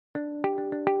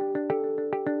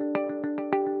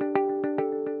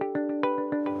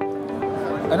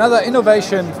Another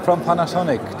innovation from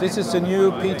Panasonic. This is the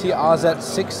new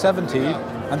PT-RZ670,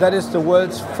 and that is the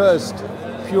world's first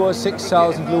pure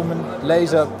 6000 lumen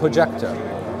laser projector.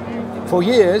 For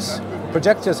years,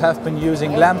 projectors have been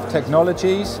using lamp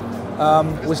technologies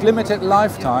with limited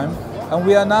lifetime, and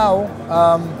we are now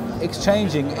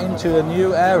exchanging into a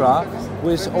new era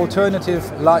with alternative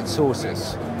light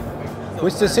sources.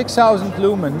 With the 6000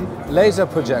 lumen laser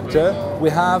projector, we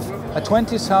have a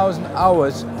 20,000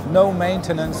 hours no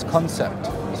maintenance concept.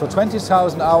 So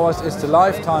 20,000 hours is the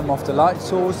lifetime of the light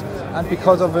source, and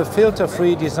because of a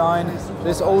filter-free design,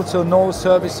 there's also no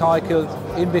service cycle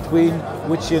in between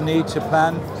which you need to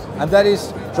plan, and that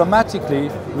is dramatically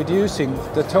reducing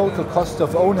the total cost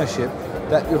of ownership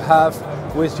that you have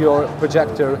with your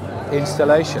projector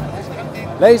installation.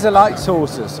 Laser light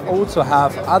sources also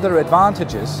have other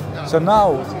advantages. So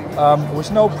now,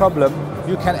 with no problem,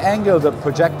 you can angle the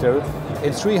projector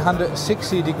in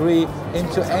 360 degrees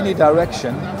into any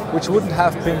direction, which wouldn't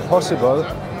have been possible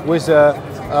with a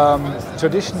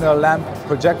traditional lamp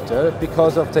projector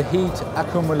because of the heat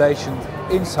accumulation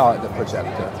inside the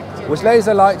projector. With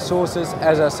laser light sources,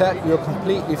 as I said, you're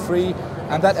completely free,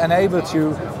 and that enables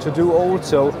you to do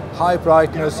also high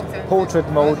brightness portrait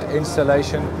mode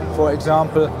installation, for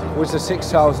example, with the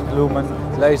 6000 lumen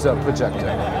laser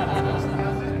projector.